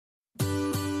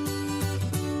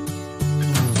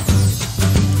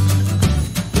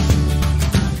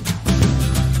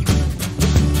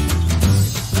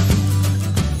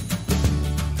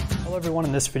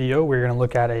In this video, we're going to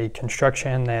look at a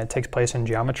construction that takes place in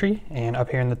geometry, and up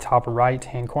here in the top right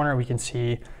hand corner we can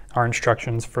see our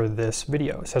instructions for this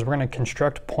video. It says we're going to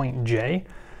construct point J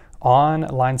on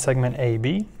line segment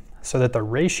AB so that the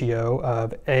ratio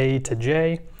of A to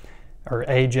J, or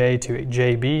AJ to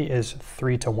JB, is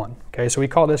 3:1. Okay, so we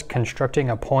call this constructing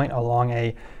a point along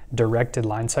a directed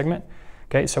line segment.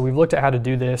 Okay, so we've looked at how to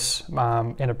do this in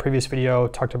a previous video,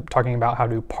 talking about how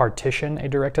to partition a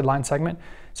directed line segment.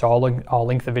 So I'll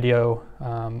link the video,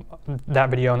 that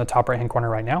video in the top right hand corner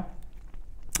right now.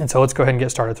 And so let's go ahead and get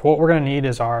started. So what we're going to need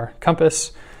is our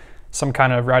compass, some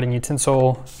kind of writing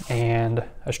utensil, and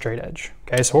a straight edge.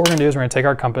 Okay, so what we're going to do is we're going to take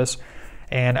our compass,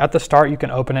 and at the start you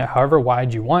can open it however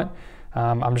wide you want.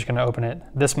 I'm just going to open it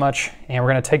this much, and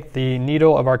we're going to take the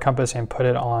needle of our compass and put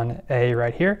it on A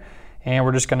right here. And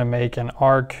we're just going to make an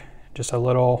arc, just a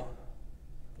little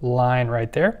line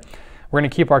right there. We're going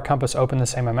to keep our compass open the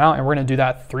same amount, and we're going to do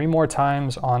that 3 more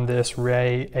times on this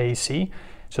ray AC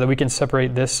so that we can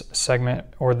separate this segment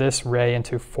or this ray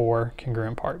into 4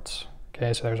 congruent parts.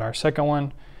 Okay, so there's our second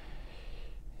one,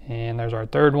 and there's our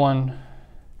third one,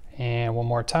 and one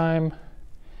more time,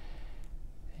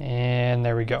 and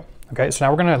there we go. Okay, so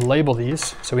now we're going to label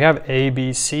these. So we have A,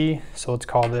 B, C, so let's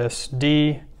call this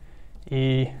D,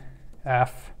 E,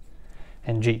 F,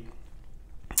 and G.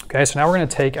 Okay, so now we're going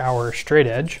to take our straight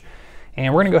edge,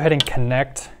 and we're going to go ahead and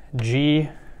connect G,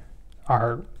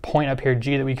 our point up here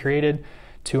G that we created,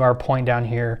 to our point down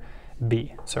here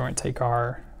B. So we're going to take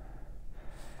our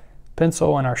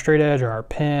pencil and our straight edge, or our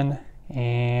pen,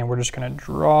 and we're just going to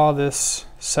draw this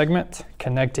segment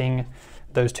connecting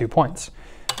those 2 points.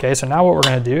 Okay, so now what we're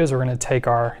going to do is we're going to take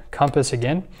our compass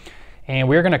again, and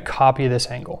we're going to copy this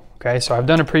angle. Okay, so I've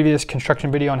done a previous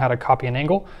construction video on how to copy an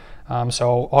angle,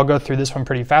 so I'll go through this one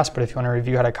pretty fast, but if you want to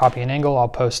review how to copy an angle, I'll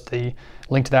post the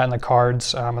link to that in the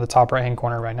cards at the top right hand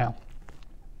corner right now.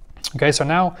 Okay, so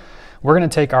now we're going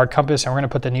to take our compass and we're going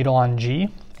to put the needle on G,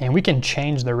 and we can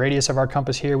change the radius of our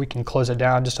compass here. We can close it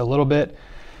down just a little bit,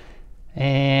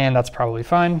 and that's probably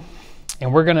fine.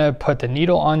 And we're going to put the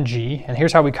needle on G, and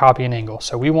here's how we copy an angle.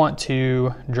 So we want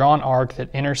to draw an arc that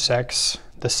intersects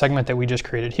the segment that we just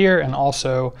created here, and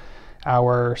also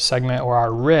our segment or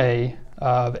our ray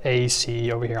of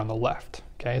AC over here on the left.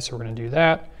 Okay, so we're going to do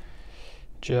that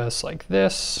just like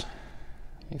this.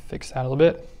 Let me fix that a little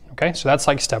bit. Okay, so that's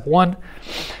like step 1.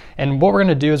 And what we're going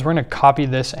to do is we're going to copy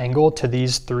this angle to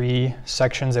these 3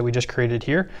 sections that we just created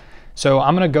here. So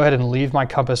I'm going to go ahead and leave my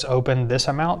compass open this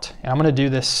amount, and I'm going to do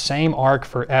this same arc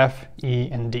for F, E,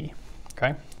 and D.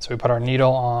 Okay, so we put our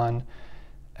needle on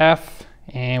F,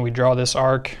 and we draw this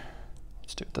arc.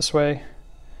 Let's do it this way.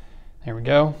 There we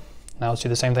go. Now let's do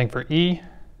the same thing for E.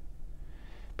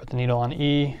 Put the needle on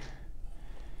E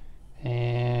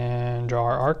and draw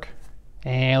our arc.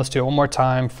 And let's do it one more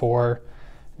time for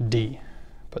D.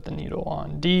 Put the needle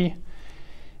on D,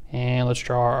 and let's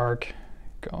draw our arc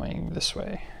going this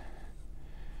way.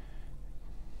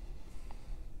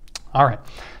 All right,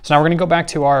 so now we're going to go back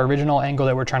to our original angle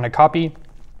that we're trying to copy.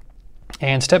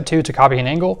 And step 2 to copy an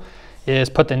angle is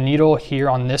put the needle here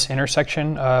on this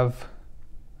intersection of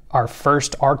our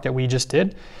first arc that we just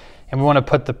did, and we want to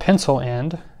put the pencil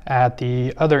end at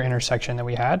the other intersection that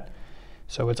we had.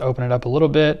 So let's open it up a little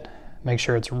bit, make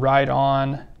sure it's right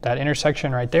on that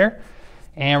intersection right there,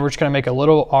 and we're just going to make a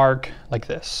little arc like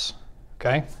this.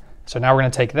 Okay, so now we're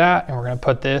going to take that and we're going to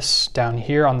put this down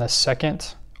here on the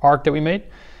second arc that we made,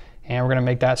 and we're going to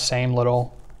make that same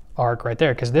little arc right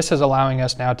there, because this is allowing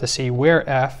us now to see where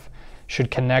F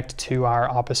should connect to our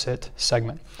opposite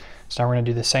segment. So now we're going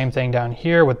to do the same thing down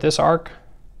here with this arc,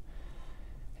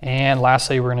 and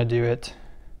lastly we're going to do it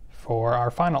for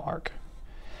our final arc.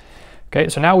 Okay,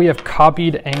 so now we have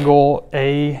copied angle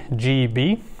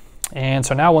AGB, and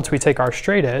so now once we take our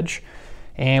straight edge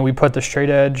and we put the straight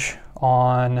edge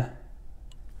on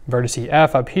vertex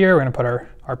F up here, we're going to put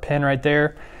our pen right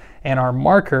there, and our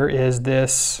marker is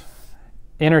this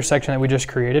intersection that we just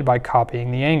created by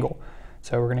copying the angle.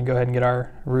 So we're going to go ahead and get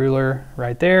our ruler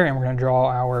right there, and we're going to draw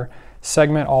our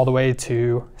segment all the way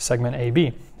to segment AB.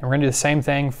 And we're going to do the same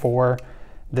thing for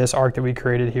this arc that we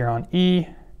created here on E,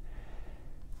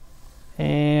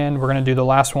 and we're going to do the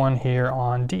last one here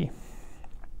on D.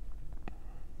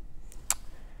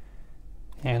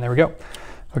 And there we go.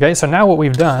 Okay, so now what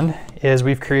we've done is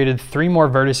we've created 3 more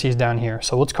vertices down here.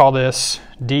 So let's call this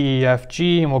D, E, F,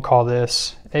 G, and we'll call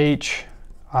this H,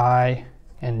 I,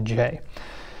 and J.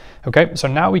 Okay, so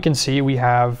now we can see we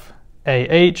have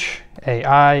AH,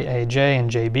 AI, AJ, and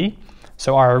JB.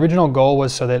 So our original goal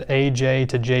was so that AJ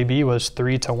to JB was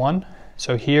 3:1.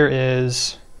 So here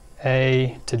is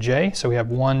A to J. So we have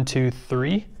 1, 2,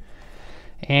 3.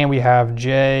 And we have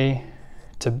J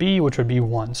to B, which would be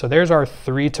 1. So there's our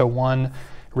 3:1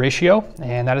 ratio,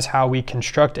 and that is how we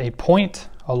construct a point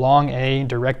along a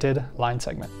directed line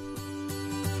segment.